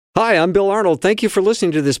Hi, I'm Bill Arnold. Thank you for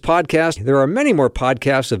listening to this podcast. There are many more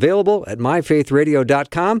podcasts available at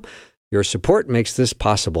myfaithradio.com. Your support makes this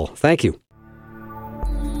possible. Thank you.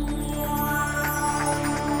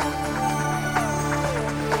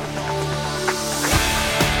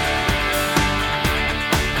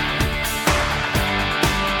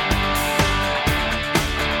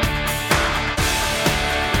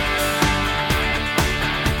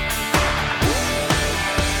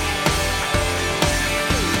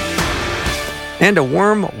 And a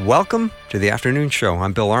warm welcome to the afternoon show.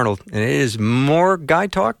 I'm Bill Arnold, and it is more Guy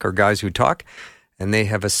Talk, or Guys Who Talk, and they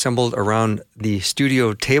have assembled around the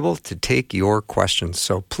studio table to take your questions.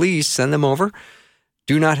 So please send them over.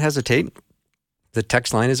 Do not hesitate. The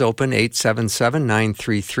text line is open,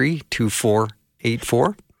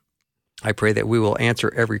 877-933-2484. I pray that we will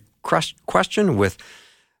answer every question with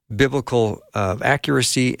biblical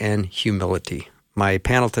accuracy and humility. My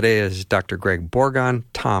panel today is Dr. Greg Borgon,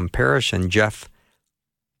 Tom Parrish, and Jeff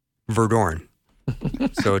Verdorn.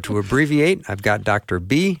 So to abbreviate, I've got Dr.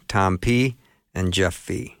 B, Tom P, and Jeff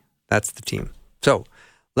V. That's the team. So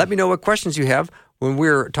let me know what questions you have. When we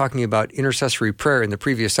were talking about intercessory prayer in the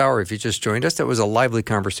previous hour, if you just joined us, that was a lively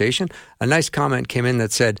conversation. A nice comment came in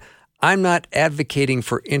that said, I'm not advocating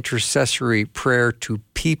for intercessory prayer to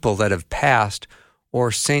people that have passed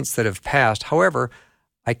or saints that have passed. However,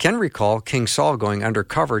 I can recall King Saul going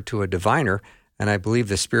undercover to a diviner, and I believe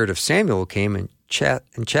the spirit of Samuel came and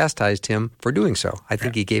chastised him for doing so. I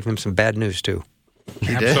think he gave him some bad news, too.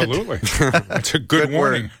 He Absolutely. That's a good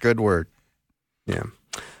warning. Good word. Yeah.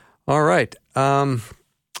 All right.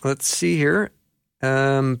 Let's see here.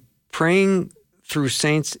 Praying through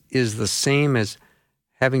saints is the same as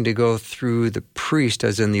having to go through the priest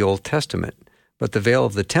as in the Old Testament, but the veil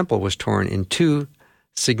of the temple was torn in two,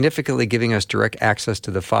 significantly giving us direct access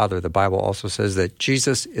to the Father. The Bible also says that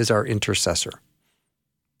Jesus is our intercessor.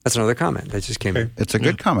 That's another comment that just came in. It's a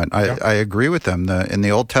good comment. I agree with them. In the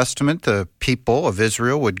Old Testament, the people of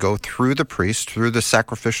Israel would go through the priest, through the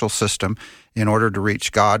sacrificial system, in order to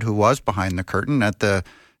reach God, who was behind the curtain. At the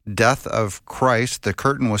death of Christ, the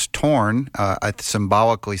curtain was torn,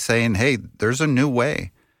 symbolically saying, hey, there's a new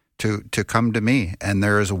way to come to me. And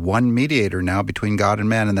there is one mediator now between God and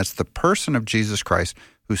man, and that's the person of Jesus Christ,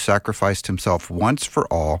 who sacrificed himself once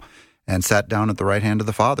for all and sat down at the right hand of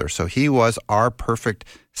the Father. So he was our perfect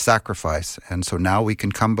sacrifice. And so now we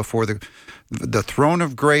can come before the throne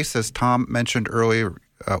of grace, as Tom mentioned earlier,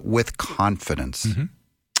 with confidence. Mm-hmm.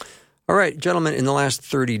 All right, gentlemen, in the last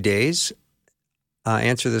 30 days,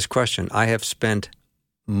 answer this question. I have spent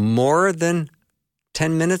more than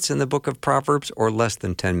 10 minutes in the book of Proverbs or less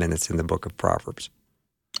than 10 minutes in the book of Proverbs?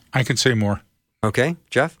 I can say more. Okay,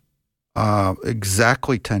 Jeff?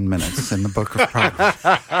 Exactly 10 minutes in the book of Proverbs.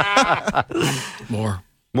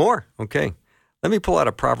 More, okay. Let me pull out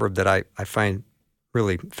a proverb that I find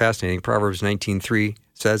really fascinating. Proverbs 19:3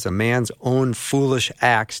 says, a man's own foolish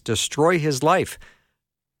acts destroy his life,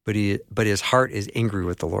 but his heart is angry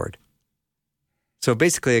with the Lord. So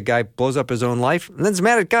basically a guy blows up his own life and then's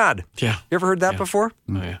mad at God. Yeah. You ever heard that before?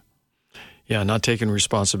 Oh, yeah. Yeah, not taking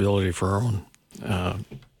responsibility for our own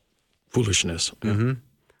foolishness. Mm-hmm.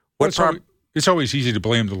 It's always easy to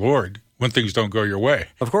blame the Lord when things don't go your way.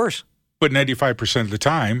 Of course. But 95% of the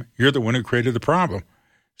time, you're the one who created the problem.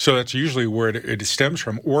 So that's usually where it stems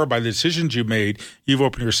from. Or by the decisions you made, you've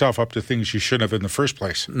opened yourself up to things you shouldn't have in the first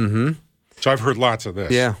place. Mm-hmm. So I've heard lots of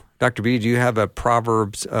this. Yeah. Dr. B, do you have a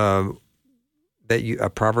proverb that you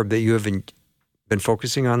have been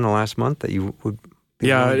focusing on the last month that you would be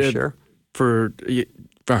willing to share? For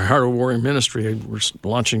our Heart of Warrior Ministry, we're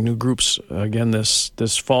launching new groups again this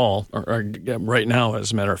fall, or right now,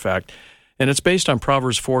 as a matter of fact. And it's based on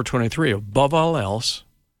Proverbs 4:23. Above all else,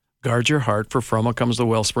 guard your heart, for from it comes the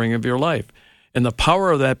wellspring of your life. And the power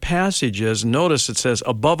of that passage is, notice it says,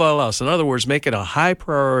 above all else. In other words, make it a high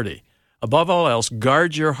priority. Above all else,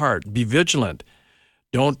 guard your heart. Be vigilant.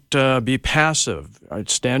 Don't be passive.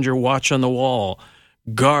 Stand your watch on the wall.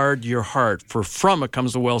 Guard your heart, for from it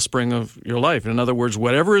comes the wellspring of your life. In other words,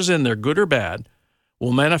 whatever is in there, good or bad,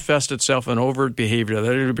 will manifest itself in overt behavior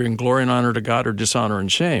that will bring glory and honor to God or dishonor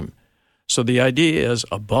and shame. So the idea is,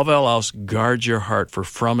 above all else, guard your heart, for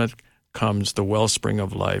from it comes the wellspring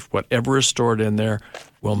of life. Whatever is stored in there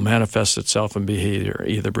will manifest itself in behavior,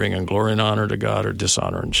 either bringing glory and honor to God or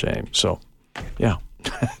dishonor and shame. So, yeah,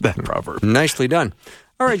 that proverb. Nicely done.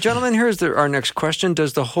 All right, gentlemen, here's our next question.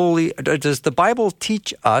 Does the Bible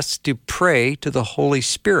teach us to pray to the Holy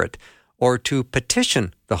Spirit or to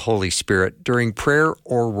petition the Holy Spirit during prayer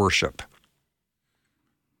or worship?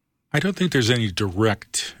 I don't think there's any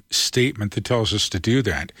direct statement that tells us to do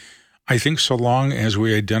that. I think so long as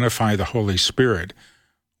we identify the Holy Spirit,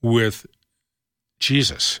 with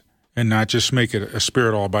Jesus and not just make it a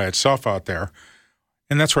spirit all by itself out there.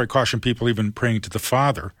 And that's where I caution people even praying to the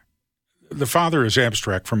Father. The Father is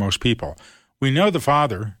abstract for most people. We know the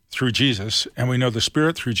Father through Jesus, and we know the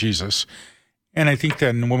Spirit through Jesus. And I think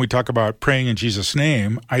that when we talk about praying in Jesus'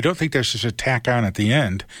 name, I don't think that's just a tack on at the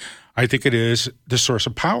end. I think it is the source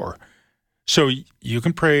of power. So you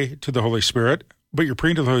can pray to the Holy Spirit, but you're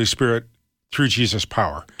praying to the Holy Spirit through Jesus'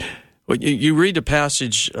 power. Well, you read a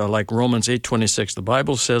passage like Romans 8:26. The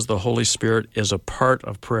Bible says the Holy Spirit is a part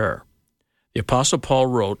of prayer. The Apostle Paul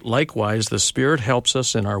wrote, "Likewise, the Spirit helps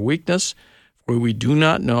us in our weakness, for we do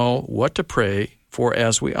not know what to pray for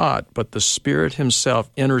as we ought, but the Spirit himself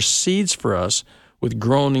intercedes for us with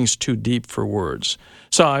groanings too deep for words."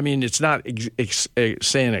 So, I mean, it's not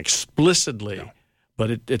saying explicitly,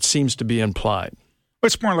 but it seems to be implied.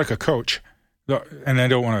 It's more like a coach. And I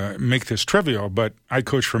don't want to make this trivial, but I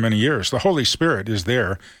coached for many years. The Holy Spirit is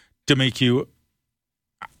there to make you,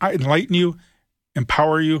 enlighten you,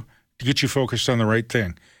 empower you, to get you focused on the right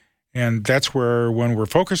thing. And that's where, when we're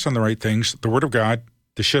focused on the right things, the Word of God,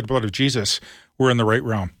 the shed blood of Jesus, we're in the right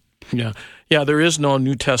realm. Yeah. There is no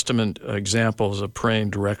New Testament examples of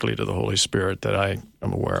praying directly to the Holy Spirit that I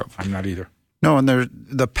am aware of. I'm not either. No, and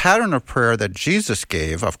the pattern of prayer that Jesus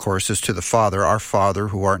gave, of course, is to the Father, our Father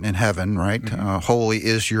who art in heaven, right? Mm-hmm. Holy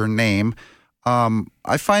is your name.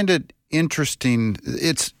 I find it interesting.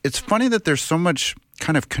 It's funny that there's so much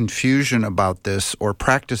kind of confusion about this or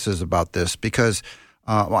practices about this because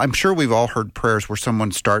I'm sure we've all heard prayers where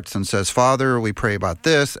someone starts and says, Father, we pray about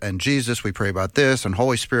this, and Jesus, we pray about this, and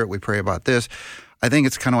Holy Spirit, we pray about this. I think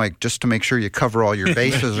it's kind of like just to make sure you cover all your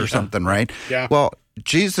bases or something, right? Yeah. Well,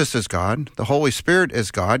 Jesus is God. The Holy Spirit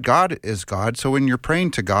is God. God is God. So when you're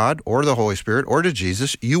praying to God or the Holy Spirit or to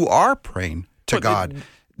Jesus, you are praying to God.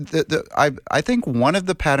 I think one of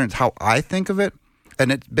the patterns, how I think of it,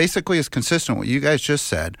 and it basically is consistent with what you guys just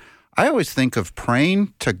said, I always think of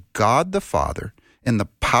praying to God the Father in the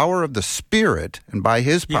power of the Spirit and by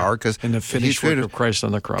His power, because in the finished work of Christ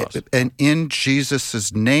on the cross, and in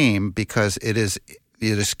Jesus' name, because it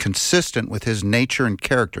is consistent with His nature and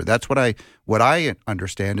character. That's what I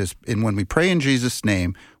understand is, when we pray in Jesus'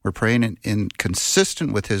 name, we're praying in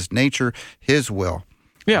consistent with His nature, His will.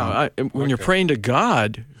 Yeah, when you're praying to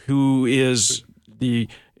God, who is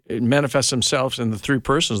manifests Himself in the three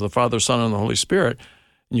persons, the Father, Son, and the Holy Spirit,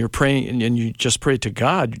 and you're praying, and you just pray to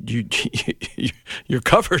God, you're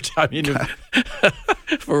covered. I mean,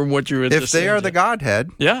 for what you're. If they are the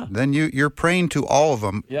Godhead, yeah, then you're praying to all of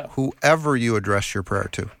them, whoever you address your prayer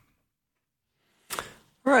to.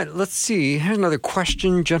 All right, let's see. Here's another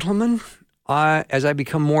question, gentlemen. As I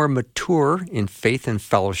become more mature in faith and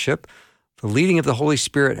fellowship, the leading of the Holy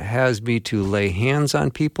Spirit has me to lay hands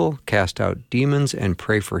on people, cast out demons, and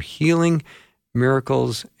pray for healing,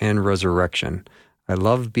 miracles, and resurrection. I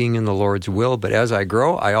love being in the Lord's will, but as I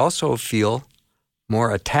grow, I also feel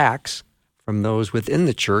more attacks from those within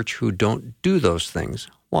the church who don't do those things.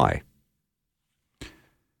 Why?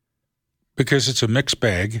 Because it's a mixed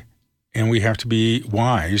bag, and we have to be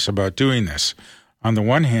wise about doing this. On the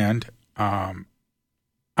one hand,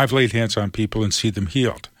 I've laid hands on people and see them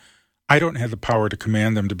healed. I don't have the power to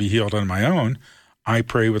command them to be healed on my own. I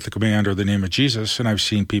pray with the command or the name of Jesus, and I've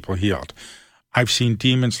seen people healed. I've seen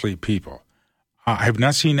demons leave people. I have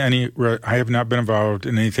not been involved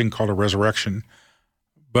in anything called a resurrection,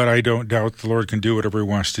 but I don't doubt the Lord can do whatever He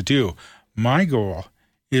wants to do. My goal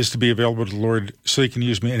is to be available to the Lord so He can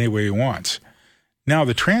use me any way He wants. Now,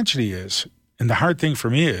 the tragedy is, and the hard thing for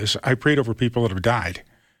me is, I prayed over people that have died.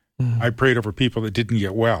 Mm-hmm. I prayed over people that didn't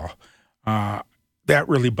get well. That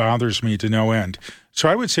really bothers me to no end. So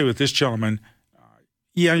I would say with this gentleman,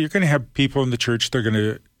 you're going to have people in the church that are going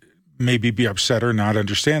to maybe be upset or not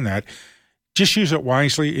understand that. Just use it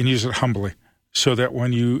wisely and use it humbly, so that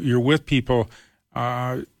when you're with people,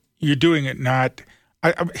 you're doing it not.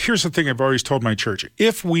 Here's the thing I've always told my church.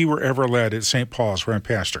 If we were ever led at St. Paul's, where I'm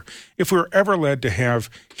pastor, if we were ever led to have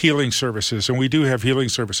healing services, and we do have healing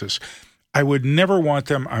services, I would never want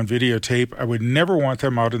them on videotape. I would never want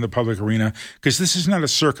them out in the public arena, because this is not a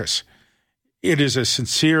circus. It is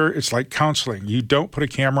it's like counseling. You don't put a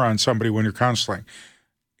camera on somebody when you're counseling.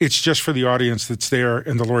 It's just for the audience that's there,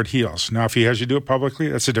 and the Lord heals. Now, if He has you do it publicly,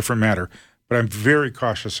 that's a different matter. But I'm very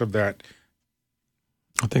cautious of that.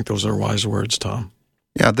 I think those are wise words, Tom.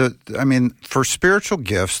 Yeah, for spiritual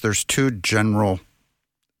gifts, there's two general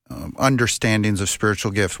understandings of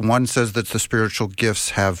spiritual gifts. One says that the spiritual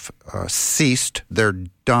gifts have ceased; they're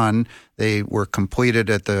done. They were completed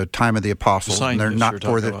at the time of the apostles, and they're not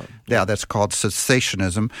for the. Yeah, that's called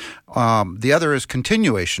cessationism. The other is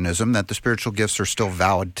continuationism, that the spiritual gifts are still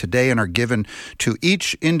valid today and are given to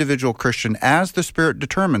each individual Christian as the Spirit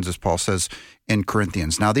determines, as Paul says in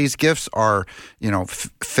Corinthians. Now, these gifts are,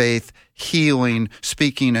 faith, healing,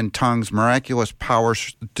 speaking in tongues, miraculous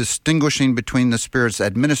powers, distinguishing between the spirits,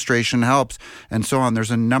 administration, helps, and so on.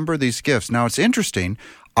 There's a number of these gifts. Now, it's interesting.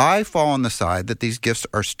 I fall on the side that these gifts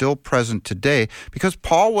are still present today because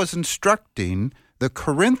Paul was instructing the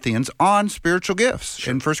Corinthians on spiritual gifts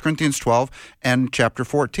in 1 Corinthians 12 and chapter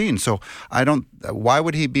 14. So why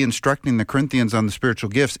would he be instructing the Corinthians on the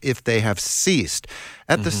spiritual gifts if they have ceased?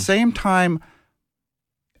 At the same time,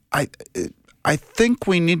 I think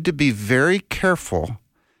we need to be very careful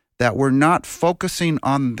that we're not focusing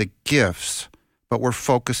on the gifts, but we're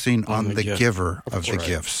focusing on the giver of the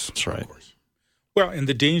gifts. That's right. Well, and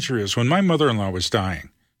the danger is when my mother-in-law was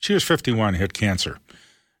dying, she was 51, had cancer.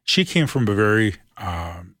 She came from a very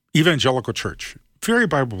evangelical church, very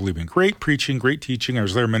Bible-believing, great preaching, great teaching. I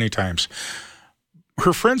was there many times.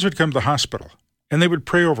 Her friends would come to the hospital, and they would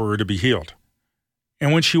pray over her to be healed.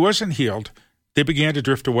 And when she wasn't healed, they began to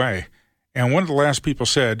drift away. And one of the last people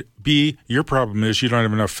said, B, your problem is you don't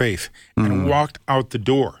have enough faith, and walked out the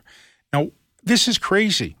door. Now, this is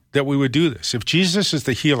crazy that we would do this. If Jesus is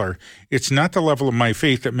the healer, it's not the level of my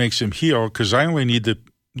faith that makes him heal, because I only need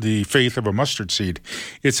the faith of a mustard seed.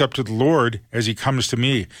 It's up to the Lord as he comes to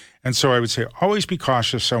me. And so I would say, always be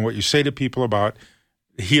cautious on what you say to people about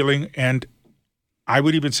healing. And I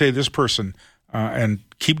would even say this person, and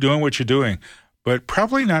keep doing what you're doing. But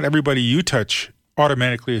probably not everybody you touch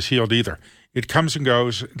automatically is healed either. It comes and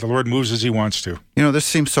goes. The Lord moves as he wants to. This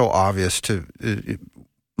seems so obvious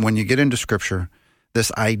when you get into Scripture,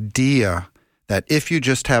 this idea that if you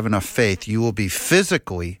just have enough faith, you will be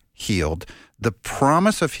physically healed. The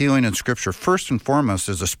promise of healing in Scripture, first and foremost,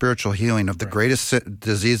 is a spiritual healing of the greatest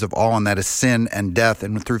disease of all, and that is sin and death.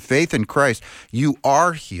 And through faith in Christ, you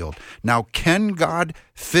are healed. Now, can God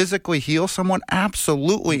physically heal someone?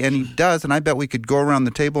 Absolutely, and he does. And I bet we could go around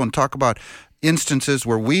the table and talk about instances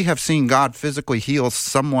where we have seen God physically heal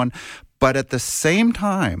someone. But at the same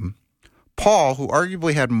time, Paul, who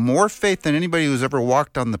arguably had more faith than anybody who's ever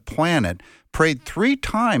walked on the planet, prayed 3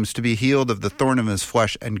 times to be healed of the thorn of his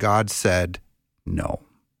flesh, and God said no.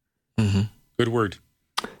 Good word.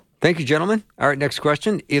 Thank you, gentlemen. All right, next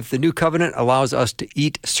question. If the new covenant allows us to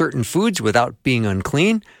eat certain foods without being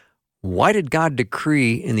unclean, why did God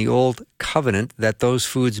decree in the old covenant that those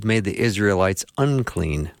foods made the Israelites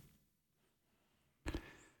unclean?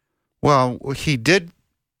 Well, he did.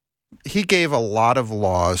 He gave a lot of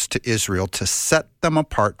laws to Israel to set them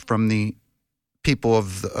apart from the people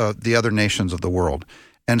of the other nations of the world.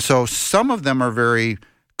 And so some of them are very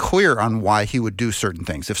clear on why he would do certain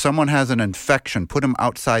things. If someone has an infection, put them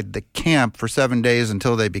outside the camp for 7 days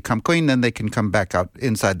until they become clean, then they can come back out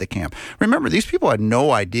inside the camp. Remember, these people had no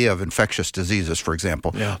idea of infectious diseases, for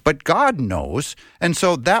example. Yeah. But God knows. And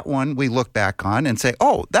so that one we look back on and say,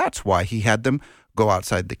 oh, that's why he had them go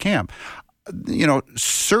outside the camp.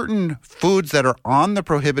 Certain foods that are on the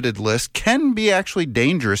prohibited list can be actually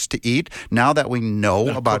dangerous to eat now that we know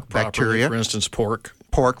about bacteria. For instance, pork.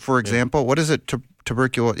 Pork, for example. What is it?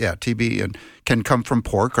 Tuberculosis, TB, and can come from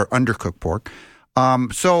pork or undercooked pork.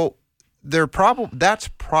 So that's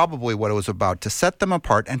probably what it was about, to set them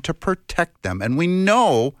apart and to protect them. And we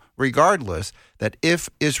know, regardless, that if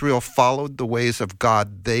Israel followed the ways of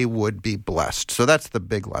God, they would be blessed. So that's the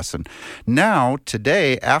big lesson. Now,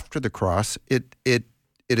 today, after the cross, it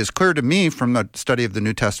is clear to me from the study of the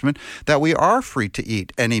New Testament that we are free to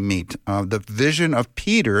eat any meat. The vision of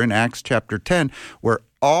Peter in Acts chapter 10, where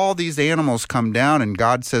all these animals come down and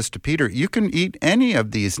God says to Peter, you can eat any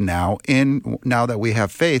of these now that we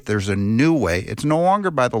have faith. There's a new way. It's no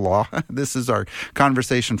longer by the law. This is our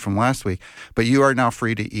conversation from last week. But you are now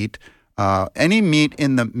free to eat any meat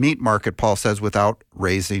in the meat market, Paul says, without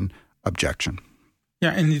raising objection.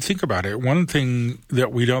 Yeah, and you think about it, one thing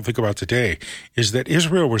that we don't think about today is that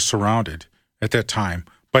Israel was surrounded at that time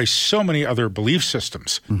by so many other belief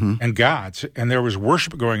systems and gods, and there was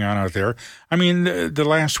worship going on out there. I mean, the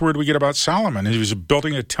last word we get about Solomon, he was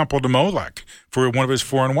building a temple to Molech for one of his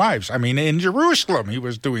foreign wives. I mean, in Jerusalem, he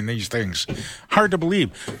was doing these things. Hard to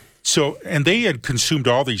believe. So, and they had consumed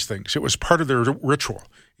all these things. It was part of their ritual.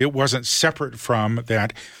 It wasn't separate from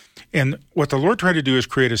that. And what the Lord tried to do is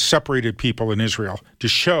create a separated people in Israel to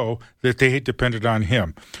show that they had depended on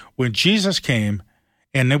him. When Jesus came,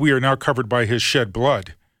 and then we are now covered by his shed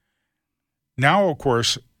blood, now, of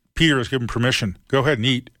course, Peter is given permission. Go ahead and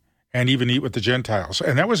eat. and even eat with the Gentiles.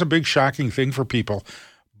 And that was a big shocking thing for people.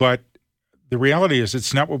 But the reality is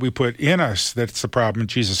it's not what we put in us that's the problem.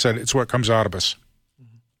 Jesus said it's what comes out of us.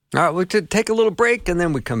 All right, we'll take a little break, and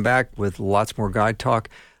then we come back with lots more God talk.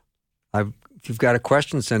 If you've got a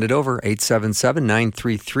question, send it over,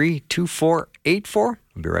 877-933-2484.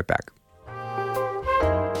 We'll be right back.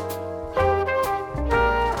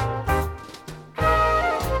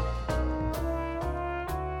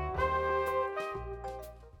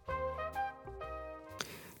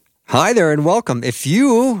 Hi there and welcome. If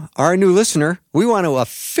you are a new listener, we want to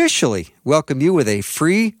officially welcome you with a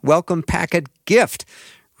free welcome packet gift.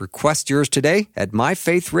 Request yours today at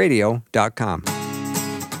myfaithradio.com.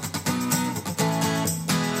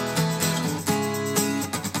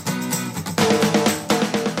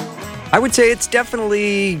 I would say it's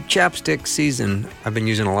definitely chapstick season. I've been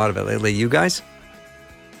using a lot of it lately. You guys?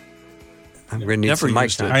 I'm going to need some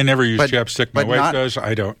mic time. I never use chapstick. My wife does.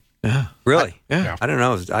 I don't. Yeah. Really? Yeah. I don't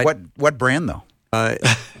know. What brand, though?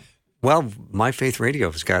 Well, My Faith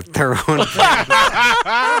Radio's got their own.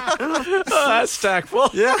 That's tactful.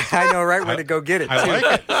 Yeah, I know right where to go get it. I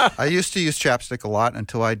like it. I used to use chapstick a lot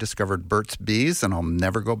until I discovered Burt's Bees, and I'll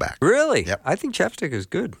never go back. Really? Yep. I think chapstick is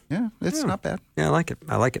good. Yeah, it's not bad. Yeah, I like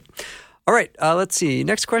it. All right, let's see.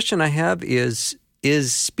 Next question I have is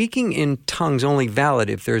speaking in tongues only valid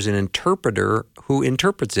if there's an interpreter who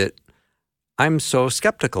interprets it? I'm so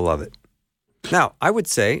skeptical of it. Now, I would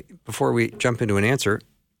say, before we jump into an answer,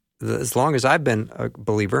 as long as I've been a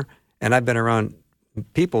believer and I've been around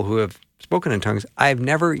people who have spoken in tongues, I've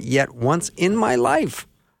never yet once in my life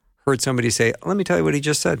heard somebody say, let me tell you what he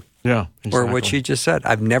just said. Yeah. Exactly. Or what she just said.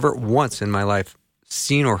 I've never once in my life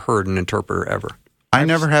seen or heard an interpreter ever. I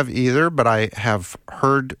never have either, but I have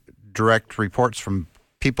heard direct reports from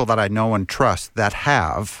people that I know and trust that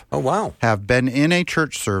have been in a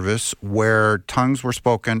church service where tongues were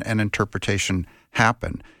spoken and interpretation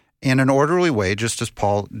happened in an orderly way, just as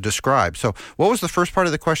Paul described. So what was the first part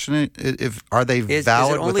of the question? Are they valid is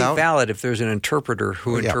it only without? valid if there's an interpreter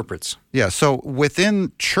who interprets? Yeah, so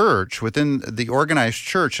within church, within the organized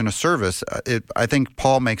church in a service, I think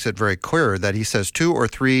Paul makes it very clear that he says 2 or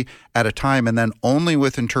 3 at a time and then only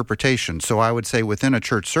with interpretation. So I would say within a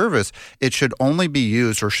church service, it should only be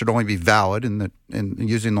used or should only be valid in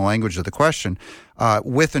using the language of the question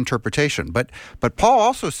with interpretation. But Paul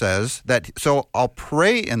also says that, so I'll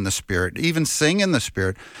pray in the Spirit, even sing in the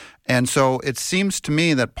Spirit. And so it seems to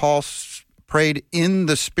me that Paul prayed in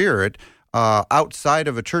the Spirit outside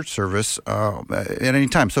of a church service at any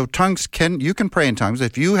time. So you can pray in tongues.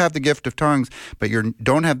 If you have the gift of tongues, but you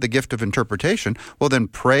don't have the gift of interpretation, well then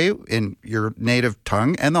pray in your native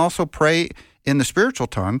tongue and also pray in the spiritual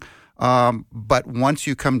tongue. But once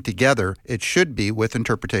you come together, it should be with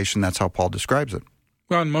interpretation. That's how Paul describes it.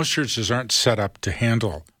 Well, and most churches aren't set up to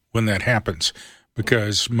handle when that happens,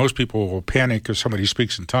 because most people will panic if somebody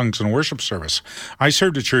speaks in tongues in a worship service. I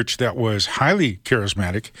served a church that was highly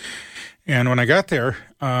charismatic, and when I got there,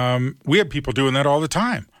 we had people doing that all the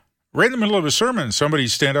time. Right in the middle of a sermon, somebody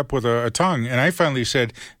stand up with a tongue, and I finally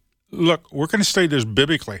said, look, we're going to study this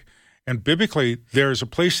biblically, and biblically there's a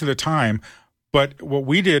place and a time, but what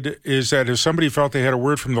we did is that if somebody felt they had a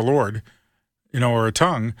word from the Lord, or a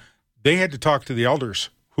tongue, they had to talk to the elders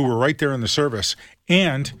who were right there in the service,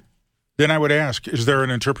 and then I would ask, is there an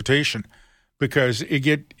interpretation? Because if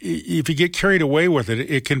you get carried away with it,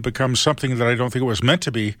 it can become something that I don't think it was meant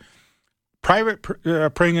to be. Private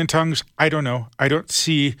praying in tongues, I don't know. I don't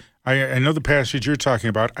see, I know the passage you're talking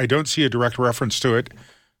about. I don't see a direct reference to it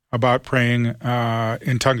about praying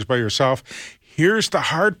in tongues by yourself. Here's the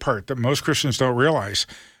hard part that most Christians don't realize.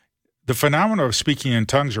 The phenomenon of speaking in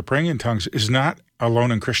tongues or praying in tongues is not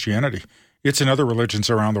alone in Christianity. It's in other religions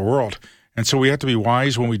around the world. And so we have to be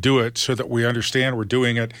wise when we do it so that we understand we're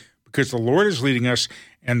doing it because the Lord is leading us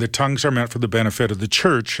and the tongues are meant for the benefit of the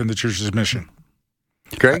church and the church's mission.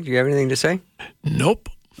 Greg, do you have anything to say? Nope.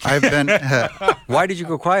 I've been. Why did you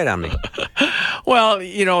go quiet on me? Well,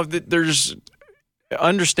 there's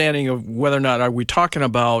understanding of whether or not are we talking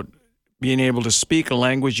about being able to speak a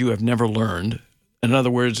language you have never learned. In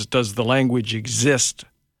other words, does the language exist?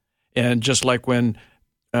 And just like when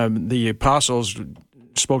the apostles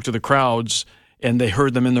spoke to the crowds and they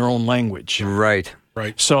heard them in their own language. Right.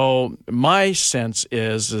 So my sense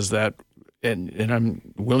is that, and I'm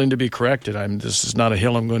willing to be corrected, this is not a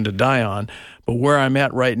hill I'm going to die on, but where I'm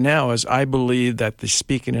at right now is I believe that the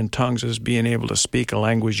speaking in tongues is being able to speak a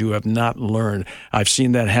language you have not learned. I've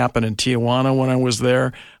seen that happen in Tijuana when I was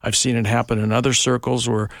there. I've seen it happen in other circles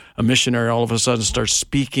where a missionary all of a sudden starts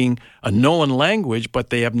speaking a known language, but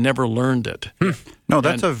they have never learned it. No,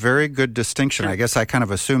 that's a very good distinction. I guess I kind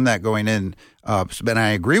of assumed that going in. And I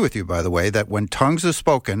agree with you, by the way, that when tongues is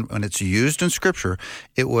spoken, when it's used in Scripture,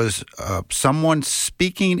 it was someone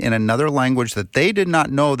speaking in another language that they did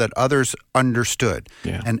not know that others understood.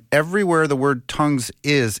 Yeah. And everywhere the word tongues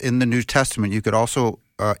is in the New Testament, you could also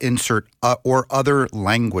insert or other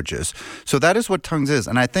languages. So that is what tongues is.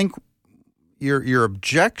 And I think your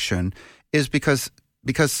objection is because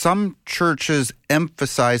some churches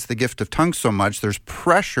emphasize the gift of tongues so much, there's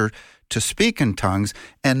pressure to speak in tongues,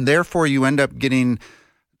 and therefore you end up getting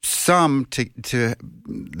some to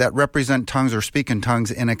that represent tongues or speak in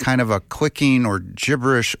tongues in a kind of a clicking or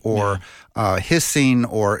gibberish or hissing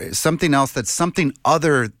or something else that's something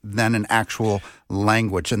other than an actual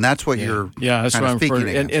language, and that's what you're that's kind what of I'm speaking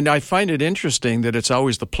referring. And I find it interesting that it's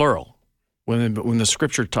always the plural when the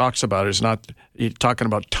Scripture talks about it. It's not talking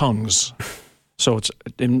about tongues. So it's,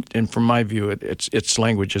 from my view, it's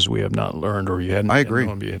languages we have not learned or you hadn't. I agree.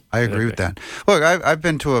 I agree with that. Look, I've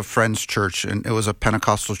been to a friend's church, and it was a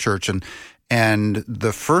Pentecostal church, and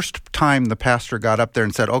the first time the pastor got up there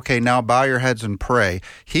and said, "Okay, now bow your heads and pray,"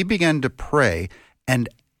 he began to pray, and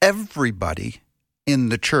everybody in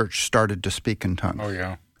the church started to speak in tongues. Oh,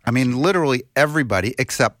 yeah. I mean, literally everybody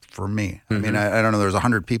except for me. I mean, I don't know, there's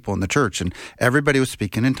 100 people in the church, and everybody was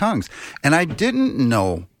speaking in tongues. And I didn't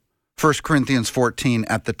know 1 Corinthians 14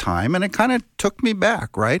 at the time, and it kind of took me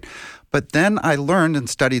back, right? But then I learned and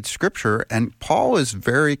studied Scripture, and Paul is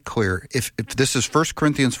very clear. If this is 1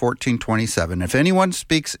 Corinthians 14:27, if anyone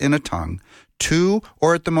speaks in a tongue, 2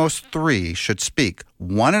 or at the most 3 should speak,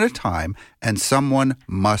 1 at a time, and someone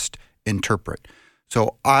must interpret.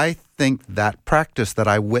 So I think that practice that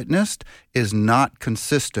I witnessed is not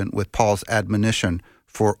consistent with Paul's admonition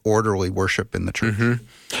for orderly worship in the church.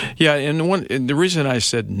 Yeah, and the reason I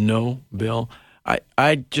said no, Bill, I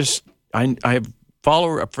have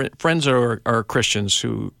friends that are Christians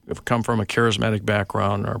who have come from a charismatic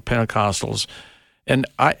background or Pentecostals, and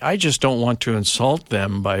I just don't want to insult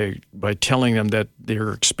them by telling them that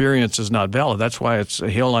their experience is not valid. That's why it's a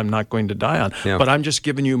hill I'm not going to die on. Yeah. But I'm just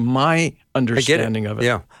giving you my understanding of it.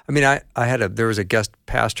 Yeah, I mean, there was a guest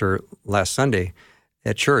pastor last Sunday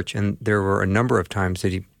at church, and there were a number of times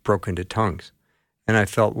that he broke into tongues. And I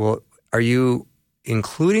felt, well, are you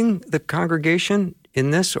including the congregation in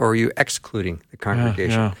this, or are you excluding the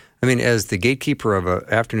congregation? Yeah. I mean, as the gatekeeper of an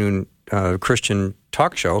afternoon Christian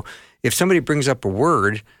talk show, if somebody brings up a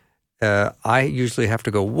word, I usually have to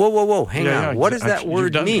go, whoa, hang on. What does that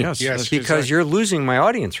word mean? Yes, because you're losing my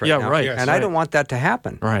audience right now. Right. And I don't want that to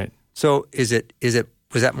happen. Right. So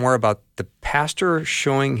was that more about the pastor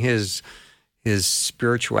showing his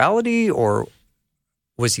spirituality, or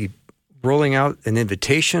was he rolling out an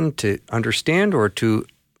invitation to understand or to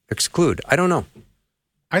exclude? I don't know.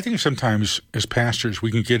 I think sometimes as pastors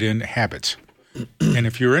we can get in habits. And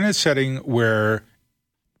if you're in a setting where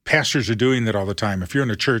pastors are doing that all the time, if you're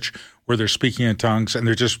in a church where they're speaking in tongues and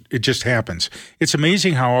it just happens, it's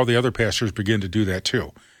amazing how all the other pastors begin to do that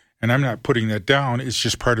too. And I'm not putting that down. It's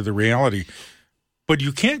just part of the reality. But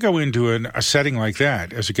you can't go into a setting like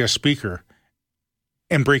that as a guest speaker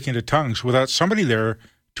and break into tongues without somebody there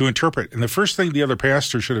to interpret. And the first thing the other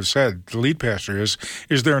pastor should have said, the lead pastor, is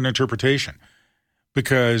there an interpretation?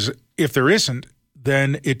 Because if there isn't,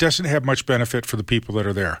 then it doesn't have much benefit for the people that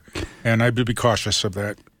are there. And I would be cautious of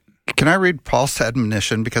that. Can I read Paul's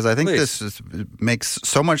admonition? Because I think Please. this makes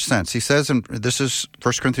so much sense. He says, and this is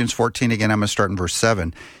 1 Corinthians 14, again, I'm going to start in verse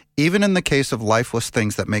 7. Even in the case of lifeless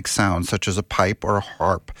things that make sound, such as a pipe or a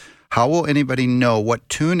harp, how will anybody know what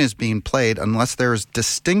tune is being played unless there is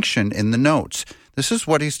distinction in the notes? This is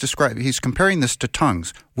what he's describing. He's comparing this to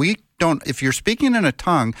tongues. If you're speaking in a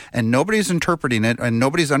tongue and nobody's interpreting it and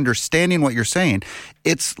nobody's understanding what you're saying,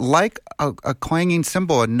 it's like a clanging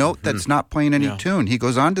cymbal, a note that's not playing any tune. He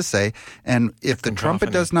goes on to say, and if the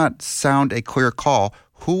trumpet does not sound a clear call,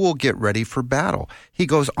 who will get ready for battle? He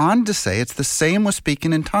goes on to say it's the same with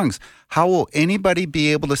speaking in tongues. How will anybody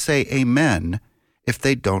be able to say amen if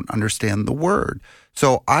they don't understand the word?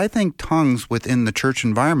 So I think tongues within the church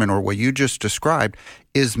environment, or what you just described,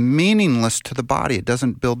 is meaningless to the body. It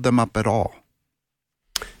doesn't build them up at all.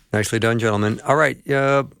 Nicely done, gentlemen. All right.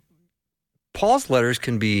 Paul's letters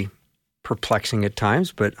can be perplexing at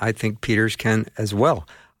times, but I think Peter's can as well.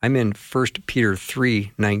 I'm in 1 Peter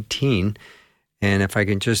 3:19, and if I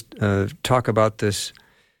can just talk about this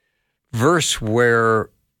verse where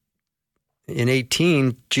in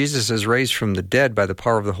 18, Jesus is raised from the dead by the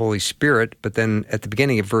power of the Holy Spirit, but then at the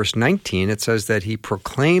beginning of verse 19, it says that he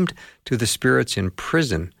proclaimed to the spirits in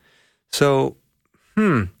prison. So,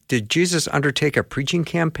 did Jesus undertake a preaching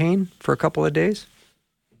campaign for a couple of days?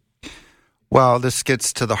 Well, this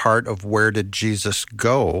gets to the heart of where did Jesus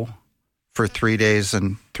go for 3 days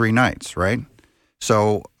and 3 nights, right?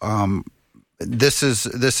 So this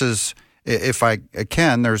is if I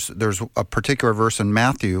can, there's a particular verse in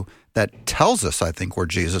Matthew that tells us, I think, where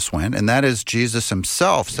Jesus went, and that is Jesus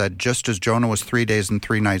himself said, just as Jonah was 3 days and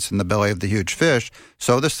 3 nights in the belly of the huge fish,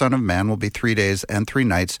 so the Son of Man will be 3 days and 3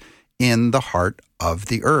 nights in the heart of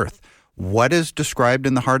the earth. What is described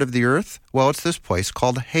in the heart of the earth? Well, it's this place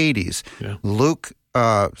called Hades. Yeah. Luke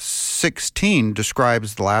 16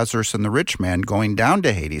 describes Lazarus and the rich man going down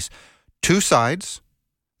to Hades. 2 sides.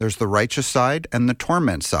 There's the righteous side and the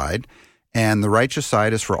torment side. And the righteous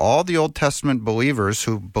side is for all the Old Testament believers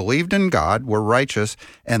who believed in God, were righteous,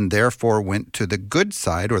 and therefore went to the good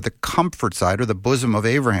side or the comfort side or the bosom of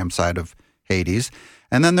Abraham side of Hades.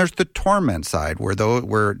 And then there's the torment side,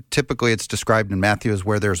 where typically it's described in Matthew as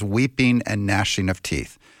where there's weeping and gnashing of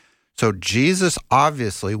teeth. So Jesus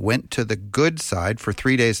obviously went to the good side for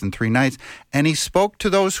 3 days and 3 nights, and he spoke to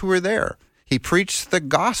those who were there. He preached the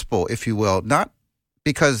gospel, if you will, not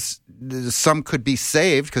because some could be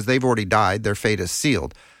saved because they've already died, their fate is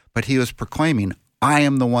sealed. But he was proclaiming, I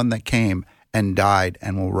am the one that came and died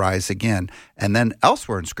and will rise again. And then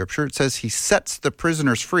elsewhere in Scripture, it says he sets the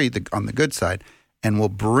prisoners free on the good side and will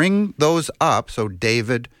bring those up. So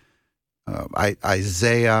David,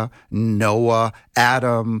 Isaiah, Noah,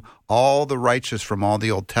 Adam, all the righteous from all the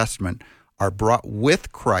Old Testament are brought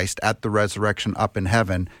with Christ at the resurrection up in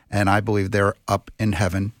heaven, and I believe they're up in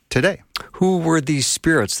heaven today. Who were these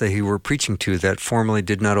spirits that he were preaching to that formerly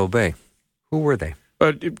did not obey? Who were they?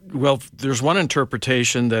 Well, there's one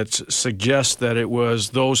interpretation that suggests that it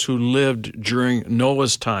was those who lived during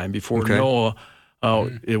Noah's time, before Noah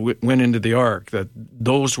went into the ark, that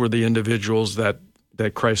those were the individuals that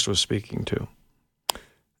Christ was speaking to.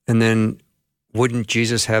 And then wouldn't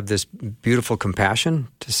Jesus have this beautiful compassion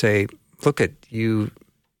to say, look at you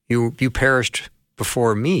perished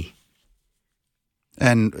before me?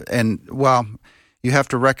 And well, you have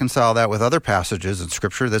to reconcile that with other passages in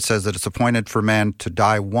Scripture that says that it's appointed for man to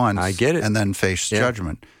die once. I get it. And then face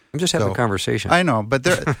judgment. I'm just having a conversation. I know, but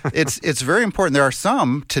it's very important. There are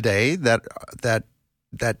some today that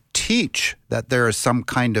teach that there is some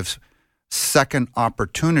kind of second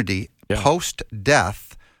opportunity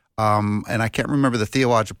post-death, and I can't remember the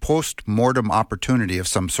theological post-mortem opportunity of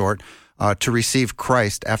some sort, to receive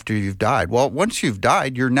Christ after you've died. Well, once you've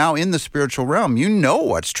died, you're now in the spiritual realm. You know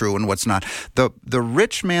what's true and what's not. The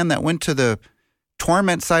rich man that went to the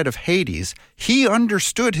torment side of Hades, he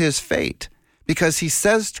understood his fate because he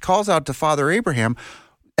calls out to Father Abraham,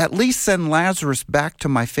 at least send Lazarus back to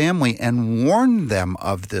my family and warn them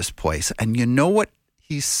of this place. And you know what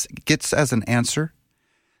he gets as an answer?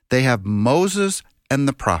 They have Moses and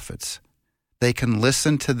the prophets. They can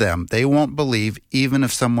listen to them. They won't believe even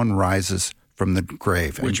if someone rises from the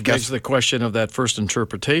grave. Which begs the question of that first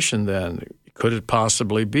interpretation then. Could it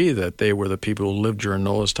possibly be that they were the people who lived during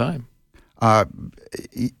Noah's time?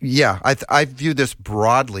 Yeah. I view this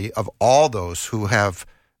broadly of all those who have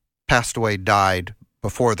passed away, died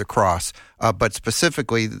before the cross. But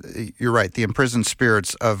specifically, you're right, the imprisoned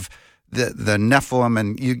spirits of the Nephilim,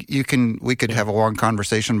 and we could have a long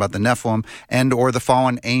conversation about the Nephilim and or the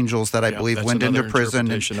fallen angels that I believe went into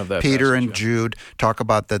prison. And Peter and Jude talk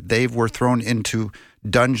about that they were thrown into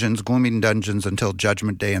dungeons, gloomy dungeons, until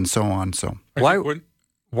Judgment Day and so on. So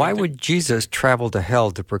why would Jesus travel to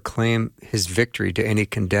hell to proclaim his victory to any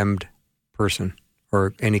condemned person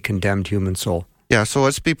or any condemned human soul? Yeah, so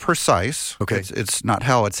let's be precise. Okay, it's not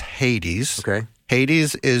hell; it's Hades. Okay.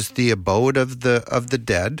 Hades is the abode of the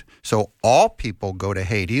dead. So all people go to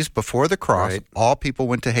Hades before the cross. Right. All people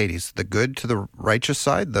went to Hades, the good to the righteous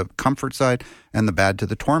side, the comfort side, and the bad to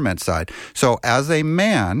the torment side. So as a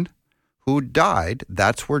man who died,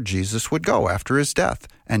 that's where Jesus would go after his death.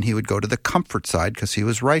 And he would go to the comfort side because he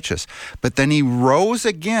was righteous. But then he rose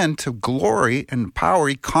again to glory and power.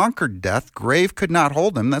 He conquered death. Grave could not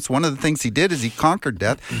hold him. That's one of the things he did, is he conquered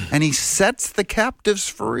death. And he sets the captives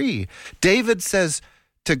free. David says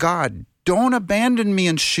to God, don't abandon me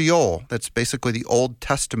in Sheol. That's basically the Old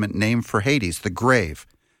Testament name for Hades, the grave.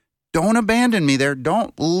 Don't abandon me there.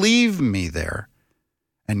 Don't leave me there.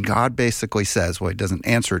 And God basically says, well, he doesn't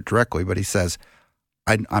answer it directly, but he says,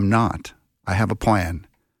 I'm not. I have a plan.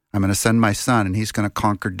 I'm going to send my son, and he's going to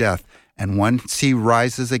conquer death. And once he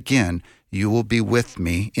rises again, you will be with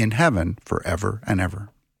me in heaven forever and ever.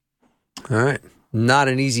 All right. Not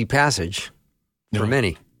an easy passage for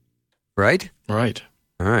many, right? Right.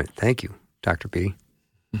 All right. Thank you, Dr. B.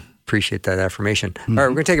 Appreciate that affirmation. Mm-hmm. All right,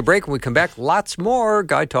 we're going to take a break. When we come back, lots more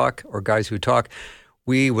Guy Talk, or Guys Who Talk,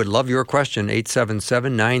 We would love your question,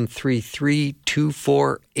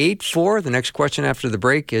 877-933-2484. The next question after the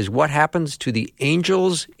break is, what happens to the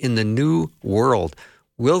angels in the new world?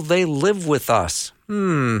 Will they live with us?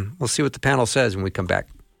 We'll see what the panel says when we come back.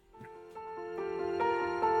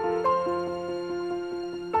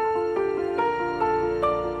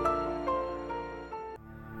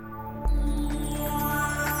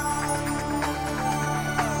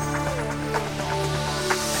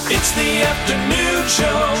 It's the afternoon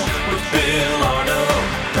show with Bill Arnold.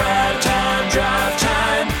 Prime time, drive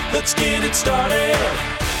time. Let's get it started.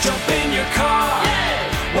 Jump in your car.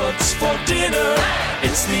 What's for dinner?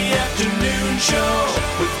 It's the afternoon show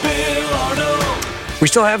with Bill Arnold. We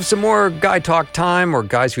still have some more Guy Talk time, or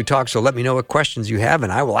Guys Who Talk, so let me know what questions you have,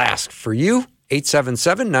 and I will ask for you.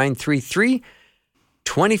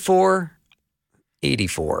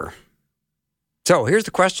 877-933-2484. So here's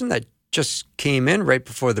the question that just came in right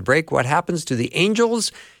before the break. What happens to the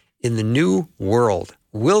angels in the new world?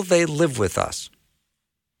 Will they live with us?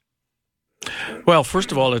 Well,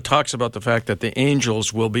 first of all, it talks about the fact that the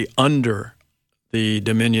angels will be under the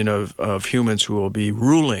dominion of humans who will be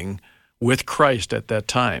ruling with Christ at that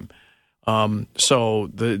time. So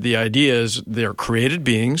the idea is they're created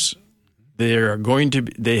beings. They have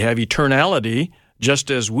eternality,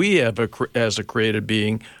 just as we have as a created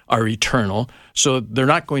being are eternal. So they're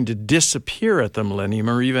not going to disappear at the millennium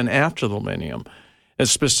or even after the millennium. And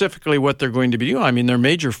specifically what they're going to be doing, I mean, their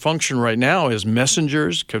major function right now is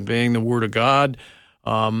messengers, conveying the word of God,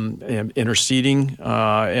 and interceding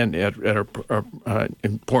and at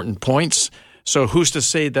important points. So who's to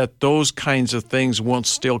say that those kinds of things won't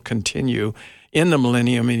still continue in the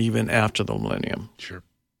millennium and even after the millennium? Sure.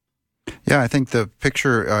 Yeah, I think the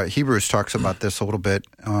picture, Hebrews talks about this a little bit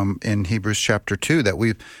in Hebrews chapter 2, that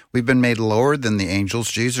we've been made lower than the angels.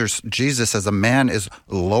 Jesus as a man is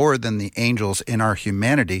lower than the angels in our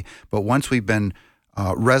humanity, but once we've been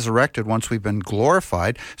resurrected, once we've been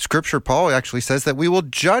glorified, Scripture, Paul actually says that we will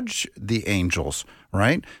judge the angels,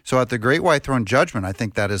 right? So at the great white throne judgment, I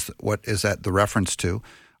think that is what is at the reference to.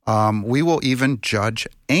 We will even judge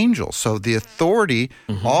angels. So the authority,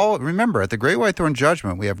 remember, at the great white throne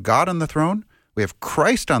judgment, we have God on the throne, we have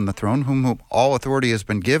Christ on the throne, whom all authority has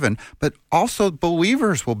been given, but also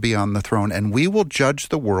believers will be on the throne, and we will judge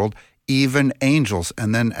the world, even angels.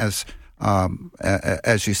 And then as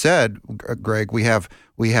you said, Greg, we have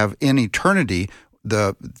in eternity,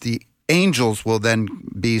 the angels will then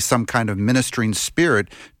be some kind of ministering spirit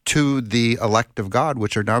to the elect of God,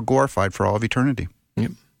 which are now glorified for all of eternity.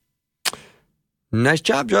 Yep. Nice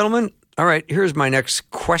job, gentlemen. All right, here's my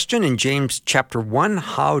next question in James chapter 1.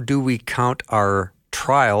 How do we count our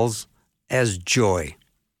trials as joy?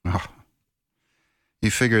 Oh,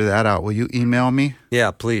 you figure that out. Will you email me?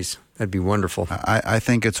 Yeah, please. That'd be wonderful. I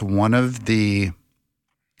think it's one of the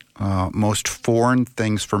most foreign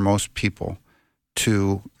things for most people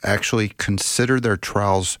to actually consider their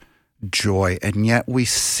trials joy, and yet we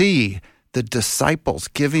see the disciples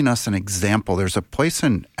giving us an example. There's a place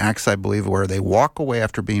in Acts, I believe, where they walk away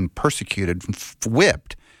after being persecuted,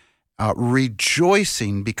 whipped,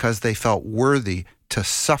 rejoicing because they felt worthy to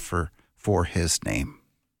suffer for his name.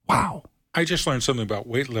 Wow. I just learned something about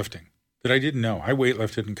weightlifting that I didn't know. I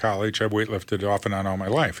weightlifted in college. I weightlifted off and on all my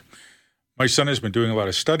life. My son has been doing a lot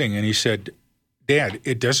of studying, and he said, Dad,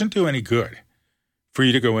 it doesn't do any good for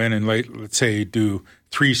you to go in and, let's say, do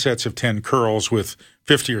 3 sets of 10 curls with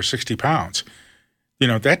 50 or 60 pounds. You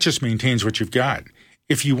know, that just maintains what you've got.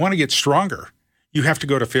 If you want to get stronger, you have to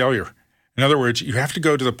go to failure. In other words, you have to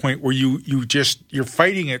go to the point where you're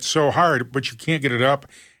fighting it so hard, but you can't get it up,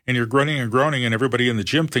 and you're grunting and groaning, and everybody in the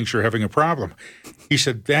gym thinks you're having a problem. He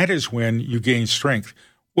said, that is when you gain strength.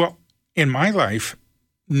 Well, in my life,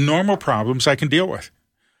 normal problems I can deal with.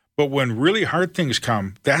 But when really hard things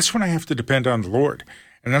come, that's when I have to depend on the Lord.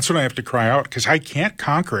 And that's when I have to cry out, because I can't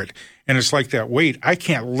conquer it. And it's like that weight. I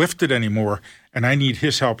can't lift it anymore, and I need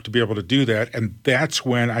his help to be able to do that. And that's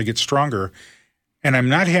when I get stronger. And I'm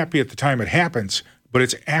not happy at the time it happens, but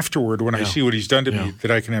it's afterward when I see what he's done to me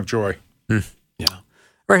that I can have joy. Yeah.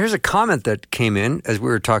 All right, here's a comment that came in as we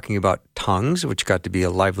were talking about tongues, which got to be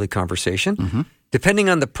a lively conversation. Mm-hmm. Depending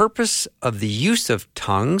on the purpose of the use of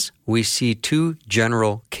tongues, we see 2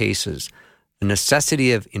 general cases. The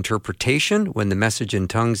necessity of interpretation, when the message in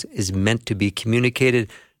tongues is meant to be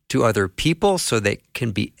communicated to other people so they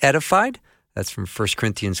can be edified. That's from 1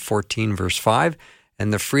 Corinthians 14, verse 5.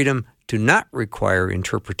 And the freedom to not require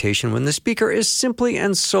interpretation when the speaker is simply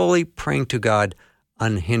and solely praying to God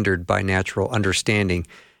unhindered by natural understanding,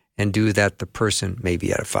 and do that the person may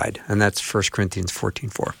be edified. And that's 1 Corinthians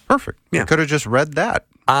 14:4. Perfect. Yeah. You could have just read that.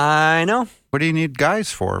 I know. What do you need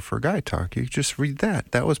guys for guy talk? You just read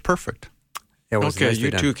that. That was perfect. Okay,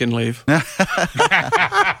 you two can leave. All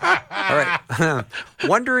right.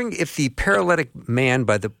 Wondering if the paralytic man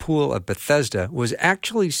by the pool of Bethesda was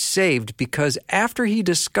actually saved because after he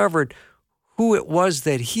discovered who it was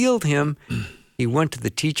that healed him, he went to the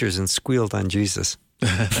teachers and squealed on Jesus.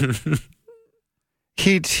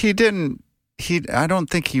 He didn't. I don't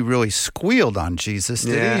think he really squealed on Jesus,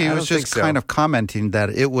 did Yeah, he? He I was don't just think so. kind of commenting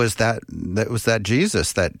that it was that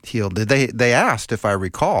Jesus that healed. They asked, if I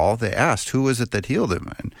recall, they asked, who is it that healed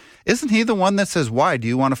him? And isn't he the one that says, "Why do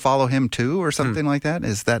you want to follow him too?" or something like that?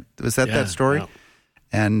 Was that story? Yeah.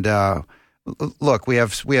 And look, we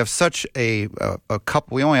have such a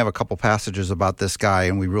couple. We only have a couple passages about this guy,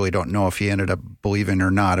 and we really don't know if he ended up believing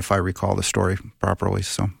or not, if I recall the story properly.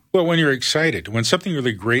 So. Well, when you're excited, when something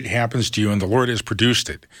really great happens to you and the Lord has produced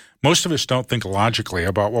it, most of us don't think logically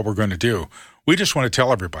about what we're going to do. We just want to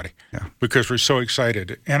tell everybody because we're so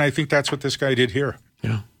excited. And I think that's what this guy did here.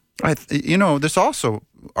 Yeah. There's also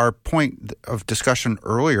our point of discussion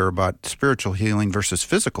earlier about spiritual healing versus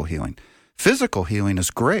physical healing. Physical healing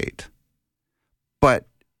is great, but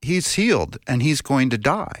he's healed and he's going to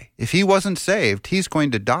die. If he wasn't saved, he's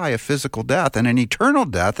going to die a physical death and an eternal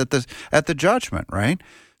death at the judgment, right?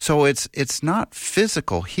 So it's not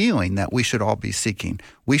physical healing that we should all be seeking.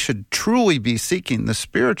 We should truly be seeking the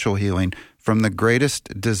spiritual healing from the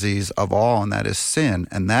greatest disease of all, and that is sin.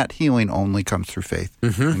 And that healing only comes through faith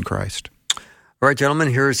in Christ. All right, gentlemen,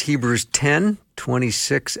 here's Hebrews 10,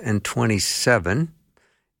 26 and 27.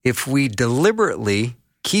 If we deliberately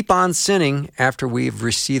keep on sinning after we've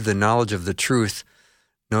received the knowledge of the truth,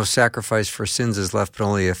 no sacrifice for sins is left, but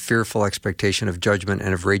only a fearful expectation of judgment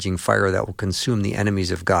and of raging fire that will consume the enemies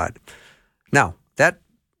of God. Now, that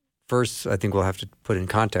verse I think we'll have to put in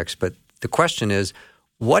context, but the question is,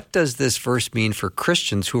 what does this verse mean for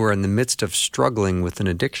Christians who are in the midst of struggling with an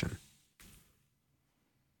addiction?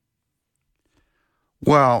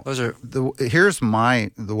 Well, Those are here's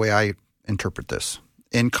the way I interpret this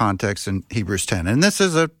in context in Hebrews 10. And this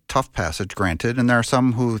is a tough passage, granted, and there are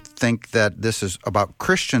some who think that this is about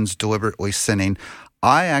Christians deliberately sinning.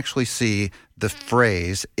 I actually see the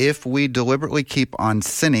phrase, if we deliberately keep on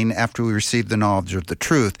sinning after we receive the knowledge of the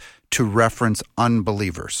truth, to reference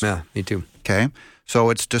unbelievers. Yeah, me too. Okay? So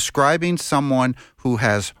it's describing someone who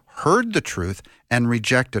has heard the truth and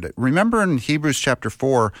rejected it. Remember in Hebrews chapter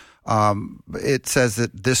 4, it says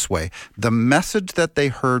it this way: the message that they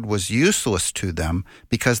heard was useless to them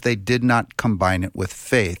because they did not combine it with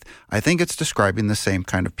faith. I think it's describing the same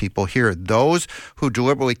kind of people here. Those who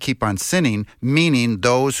deliberately keep on sinning, meaning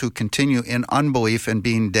those who continue in unbelief and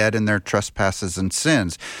being dead in their trespasses and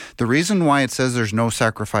sins. The reason why it says there's no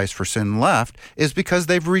sacrifice for sin left is because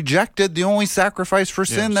they've rejected the only sacrifice for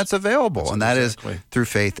sin that's available, and that is through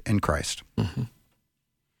faith in Christ. Mm-hmm.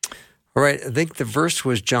 All right, I think the verse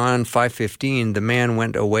was John 5:15. The man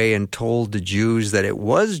went away and told the Jews that it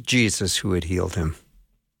was Jesus who had healed him.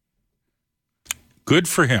 Good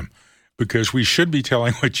for him, because we should be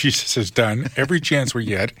telling what Jesus has done every chance we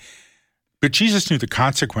get. But Jesus knew the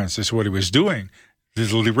consequences of what he was doing.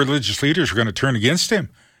 The religious leaders were going to turn against him.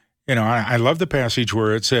 I love the passage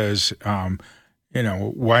where it says,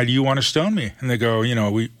 why do you want to stone me? And they go,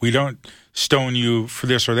 we don't stone you for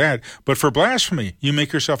this or that, but for blasphemy, you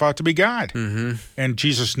make yourself out to be God. Mm-hmm. And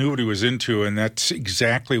Jesus knew what he was into, and that's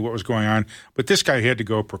exactly what was going on. But this guy had to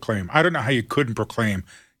go proclaim. I don't know how you couldn't proclaim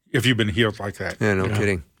if you've been healed like that. Yeah, no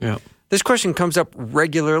kidding. Yeah. This question comes up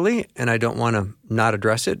regularly, and I don't want to not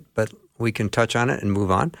address it, but we can touch on it and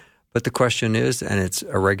move on. But the question is, and it's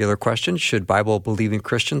a regular question, should Bible-believing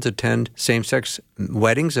Christians attend same-sex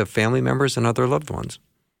weddings of family members and other loved ones?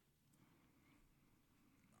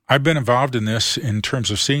 I've been involved in this in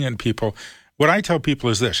terms of seeing it in people. What I tell people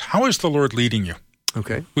is this: how is the Lord leading you?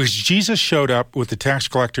 Okay. Because Jesus showed up with the tax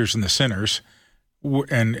collectors and the sinners,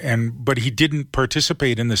 but he didn't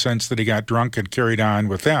participate in the sense that he got drunk and carried on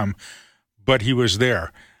with them, but he was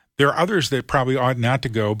there. There are others that probably ought not to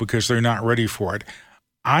go because they're not ready for it.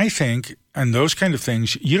 I think in those kind of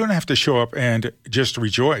things, you don't have to show up and just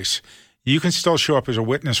rejoice. You can still show up as a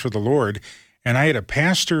witness for the Lord. And I had a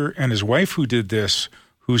pastor and his wife who did this,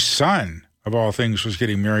 whose son, of all things, was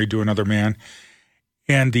getting married to another man.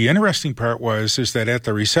 And the interesting part is that at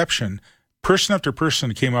the reception, person after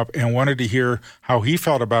person came up and wanted to hear how he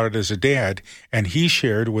felt about it as a dad, and he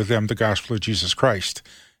shared with them the gospel of Jesus Christ.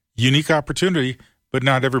 Unique opportunity, but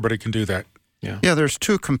not everybody can do that. Yeah, there's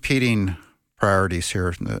two competing priorities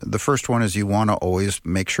here. The first one is you want to always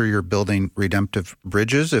make sure you're building redemptive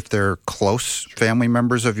bridges. If they're close family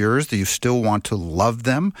members of yours, do you still want to love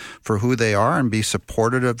them for who they are and be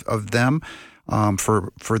supportive of them?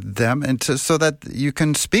 for them, and so that you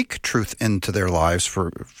can speak truth into their lives.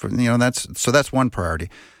 That's one priority.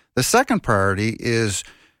 The second priority is,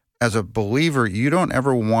 as a believer, you don't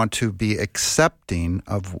ever want to be accepting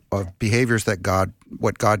of behaviors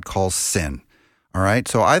what God calls sin. All right.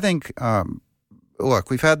 So I think, look,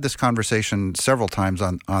 we've had this conversation several times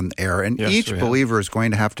on air, and Yes, each we have. believer is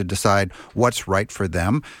going to have to decide what's right for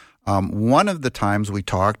them. One of the times we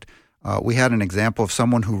talked, we had an example of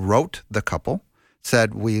someone who wrote the couple,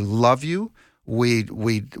 said, "We love you. We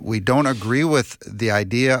don't agree with the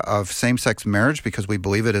idea of same-sex marriage because we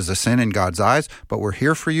believe it is a sin in God's eyes, but we're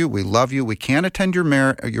here for you. We love you. We can't attend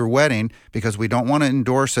your wedding because we don't want to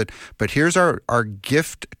endorse it, but here's our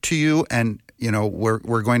gift to you, and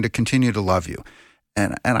we're going to continue to love you."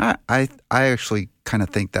 And I actually kind of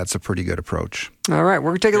think that's a pretty good approach. All right,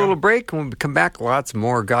 we're going to take a little break. When we come back, lots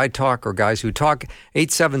more Guy Talk or Guys Who Talk.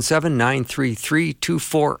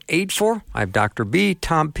 877-933-2484. I have Dr. B,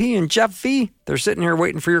 Tom P, and Jeff V. They're sitting here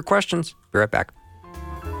waiting for your questions. Be right back.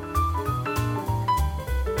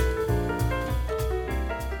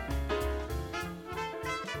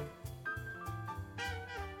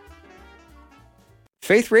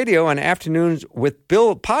 Faith Radio and Afternoons with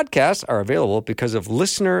Bill podcasts are available because of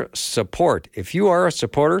listener support. If you are a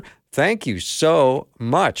supporter, thank you so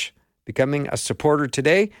much. Becoming a supporter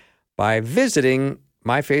today by visiting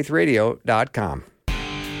myfaithradio.com.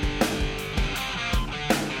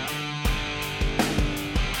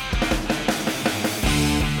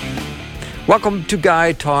 Welcome to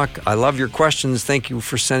Guy Talk. I love your questions. Thank you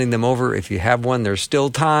for sending them over. If you have one, there's still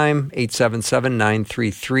time.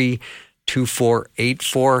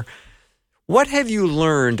 877-933-2484. What have you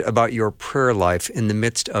learned about your prayer life in the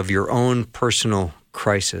midst of your own personal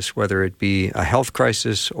crisis, whether it be a health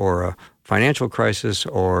crisis or a financial crisis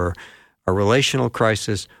or a relational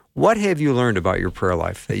crisis? What have you learned about your prayer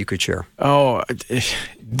life that you could share? Oh,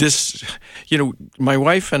 my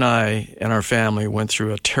wife and I and our family went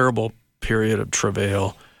through a terrible period of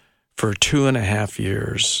travail for 2.5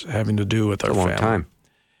 years, having to do with our That's a long family. time.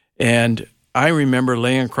 And I remember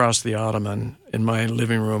laying across the ottoman in my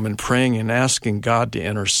living room and praying and asking God to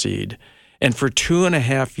intercede. And for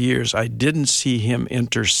 2.5 years, I didn't see him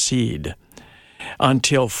intercede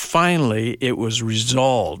until finally it was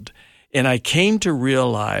resolved. And I came to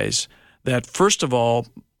realize that, first of all,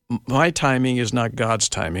 my timing is not God's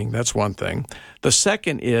timing. That's one thing. The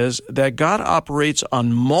second is that God operates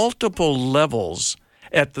on multiple levels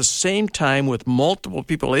at the same time with multiple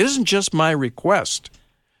people. It isn't just my request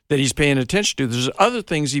that he's paying attention to. There's other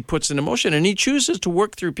things he puts into motion, and he chooses to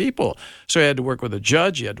work through people. So he had to work with a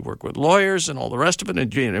judge, he had to work with lawyers and all the rest of it,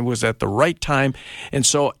 and it was at the right time. And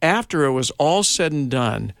so after it was all said and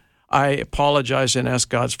done, I apologized and asked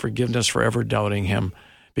God's forgiveness for ever doubting him,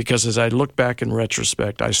 because as I look back in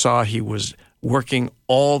retrospect, I saw he was working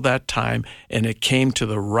all that time, and it came to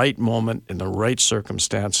the right moment in the right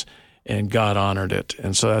circumstance, and God honored it.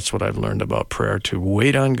 And so that's what I've learned about prayer, to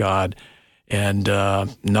wait on God and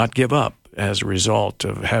not give up as a result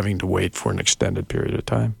of having to wait for an extended period of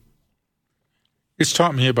time. It's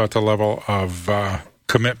taught me about the level of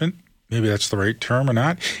commitment. Maybe that's the right term or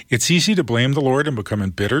not. It's easy to blame the Lord and become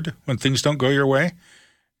embittered when things don't go your way.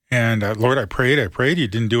 And Lord, I prayed. You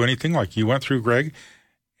didn't do anything, like you went through, Greg,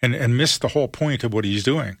 and missed the whole point of what he's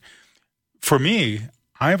doing. For me,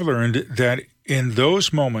 I've learned that in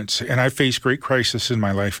those moments, and I face great crisis in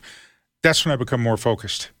my life, that's when I become more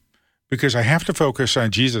focused, because I have to focus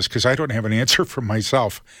on Jesus, because I don't have an answer for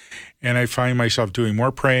myself. And I find myself doing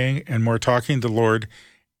more praying and more talking to the Lord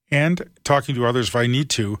and talking to others if I need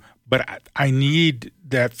to, but I need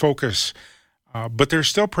that focus. But there's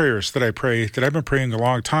still prayers that I pray that I've been praying a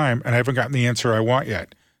long time, and I haven't gotten the answer I want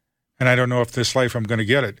yet. And I don't know if this life I'm going to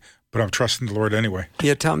get it, but I'm trusting the Lord anyway.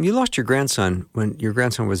 Yeah, Tom, you lost your grandson when your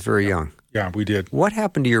grandson was very young. Yeah, we did. What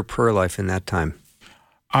happened to your prayer life in that time?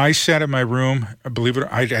 I sat in my room, believe it,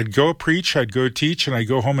 I'd go preach, I'd go teach, and I'd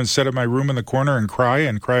go home and sit in my room in the corner and cry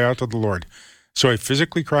out to the Lord. So I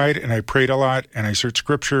physically cried, and I prayed a lot, and I searched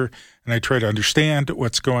Scripture, and I tried to understand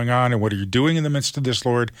what's going on and what are you doing in the midst of this,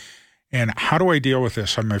 Lord, and how do I deal with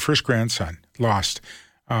this? I'm my first grandson, lost.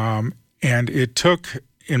 And it took,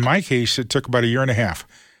 in my case, it took about 1.5 years.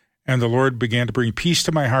 And the Lord began to bring peace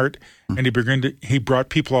to my heart, and he brought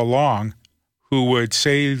people along who would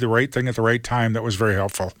say the right thing at the right time. That was very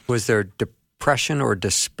helpful. Was there depression or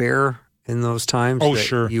despair in those times? Oh, that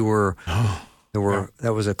sure. You were,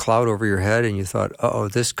 that was a cloud over your head, and you thought,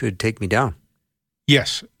 this could take me down.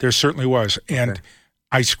 Yes, there certainly was. And Okay.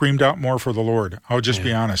 I screamed out more for the Lord. I'll just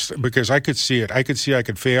be honest, because I could see it. I could see I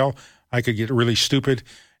could fail. I could get really stupid.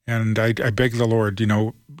 And I beg the Lord,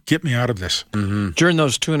 get me out of this. During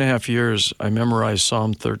those 2.5 years, I memorized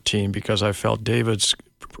Psalm 13 because I felt David's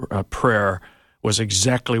prayer was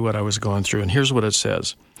exactly what I was going through. And here's what it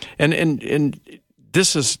says. And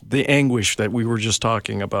this is the anguish that we were just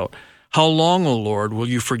talking about. How long, O Lord, will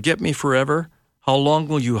you forget me forever? How long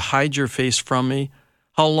will you hide your face from me?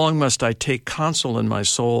 How long must I take counsel in my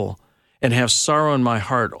soul and have sorrow in my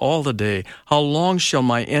heart all the day? How long shall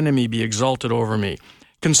my enemy be exalted over me?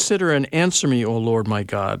 Consider and answer me, O Lord my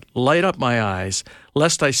God. Light up my eyes,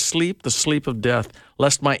 lest I sleep the sleep of death,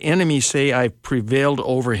 lest my enemy say I've prevailed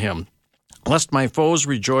over him, lest my foes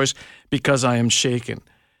rejoice because I am shaken.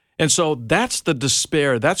 And so that's the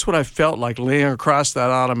despair. That's what I felt like laying across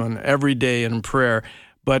that ottoman every day in prayer.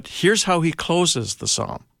 But here's how he closes the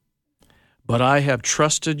psalm. But I have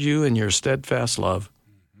trusted you in your steadfast love.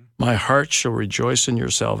 My heart shall rejoice in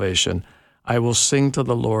your salvation. I will sing to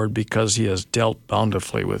the Lord because he has dealt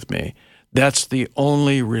bountifully with me. That's the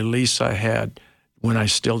only release I had when I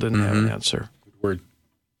still didn't have an answer. Good word.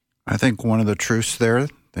 I think one of the truths there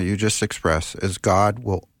that you just expressed is God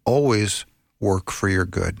will always work for your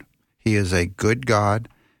good. He is a good God,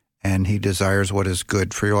 and he desires what is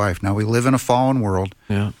good for your life. Now, we live in a fallen world,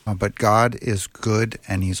 but God is good,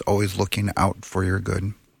 and he's always looking out for your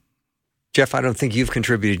good. Jeff, I don't think you've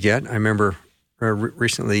contributed yet. I remember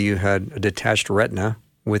recently you had a detached retina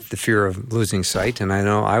with the fear of losing sight, and I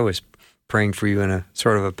know I was praying for you in a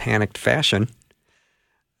sort of a panicked fashion.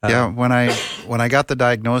 When I got the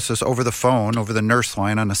diagnosis over the phone, over the nurse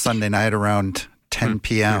line on a Sunday night around 10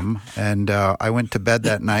 p.m., and I went to bed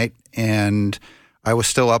that night, and I was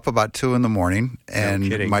still up about 2 in the morning,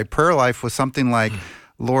 and my prayer life was something like,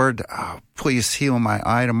 Lord, please heal my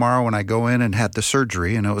eye tomorrow when I go in, and had the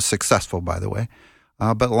surgery, and it was successful, by the way.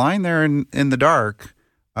 But lying there in the dark,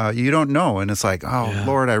 you don't know, and it's like,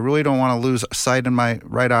 Lord, I really don't want to lose sight in my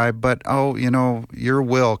right eye, but, your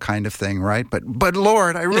will kind of thing, right? But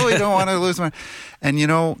Lord, I really don't want to lose my...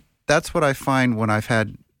 And, that's what I find when I've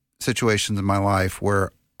had situations in my life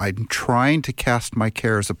where I'm trying to cast my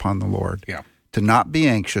cares upon the Lord, to not be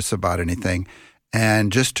anxious about anything,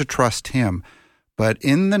 and just to trust him. But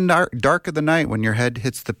in the dark of the night, when your head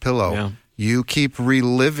hits the pillow, you keep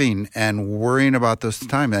reliving and worrying about this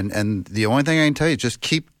time. And the only thing I can tell you is just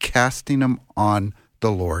keep casting them on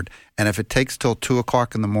the Lord. And if it takes till 2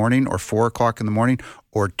 o'clock in the morning or 4 o'clock in the morning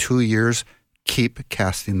or 2 years, keep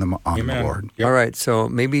casting them on the Lord. All right. So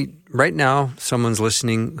maybe right now someone's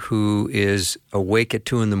listening who is awake at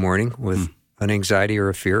 2 in the morning with an anxiety or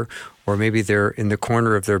a fear, or maybe they're in the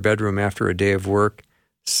corner of their bedroom after a day of work,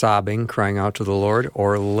 sobbing, crying out to the Lord,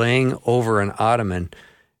 or laying over an ottoman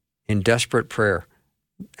in desperate prayer.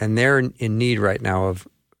 And they're in need right now of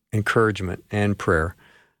encouragement and prayer.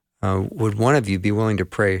 Would one of you be willing to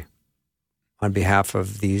pray on behalf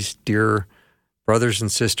of these dear brothers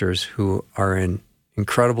and sisters who are in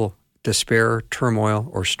incredible despair, turmoil,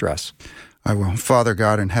 or stress? I will. Father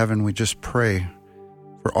God in heaven, we just pray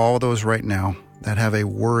for all those right now that have a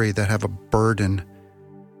worry, that have a burden.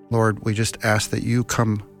 Lord, we just ask that you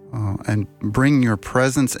come and bring your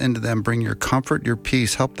presence into them, bring your comfort, your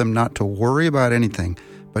peace. Help them not to worry about anything,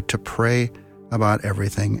 but to pray about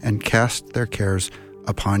everything and cast their cares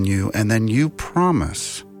upon you. And then you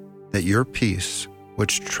promise that your peace,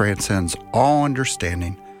 which transcends all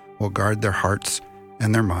understanding, will guard their hearts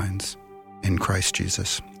and their minds in Christ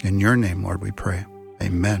Jesus. In your name, Lord, we pray.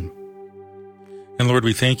 Amen. And Lord,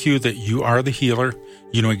 we thank you that you are the healer.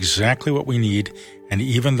 You know exactly what we need. And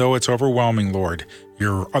even though it's overwhelming, Lord,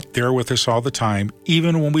 you're up there with us all the time.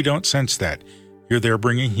 Even when we don't sense that, you're there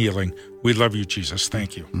bringing healing. We love you, Jesus.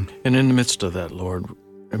 Thank you. And in the midst of that, Lord,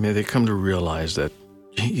 may they come to realize that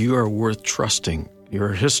you are worth trusting.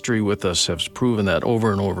 Your history with us has proven that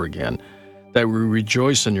over and over again, that we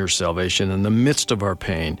rejoice in your salvation in the midst of our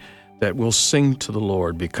pain, that we'll sing to the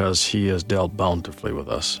Lord because he has dealt bountifully with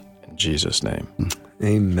us. In Jesus' name.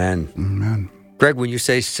 Amen. Amen. Greg, when you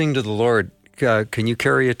say sing to the Lord, can you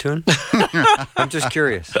carry a tune? I'm just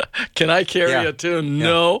curious. Can I carry a tune?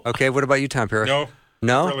 No. Okay, what about you, Tom Parrish? No.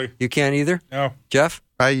 No? Really. You can't either? No. Jeff?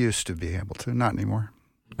 I used to be able to, not anymore.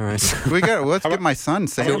 All right. Let's get my son How about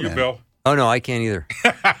saying you, that. Bill? Oh, no, I can't either.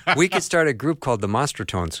 We could start a group called the Monster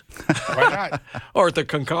Tones. Why not? Or the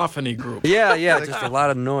Cacophony group. Yeah, just a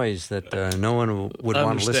lot of noise that no one would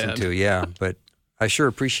want to listen to. Yeah, but I sure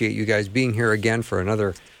appreciate you guys being here again for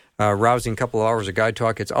another rousing couple of hours of Guide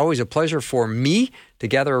Talk. It's always a pleasure for me to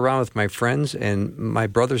gather around with my friends and my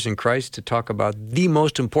brothers in Christ to talk about the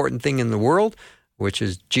most important thing in the world, which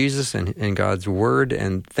is Jesus and God's Word.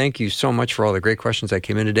 And thank you so much for all the great questions that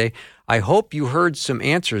came in today. I hope you heard some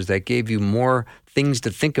answers that gave you more things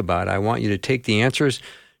to think about. I want you to take the answers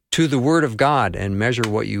to the Word of God and measure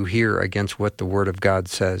what you hear against what the Word of God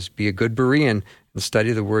says. Be a good Berean and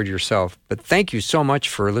study the Word yourself. But thank you so much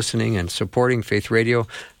for listening and supporting Faith Radio.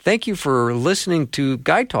 Thank you for listening to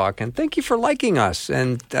Guy Talk, and thank you for liking us.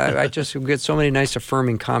 And I just get so many nice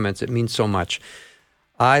affirming comments. It means so much.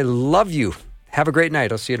 I love you. Have a great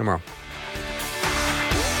night. I'll see you tomorrow.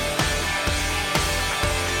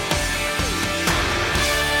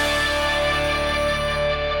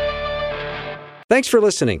 Thanks for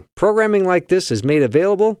listening. Programming like this is made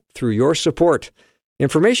available through your support.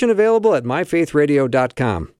 Information available at myfaithradio.com.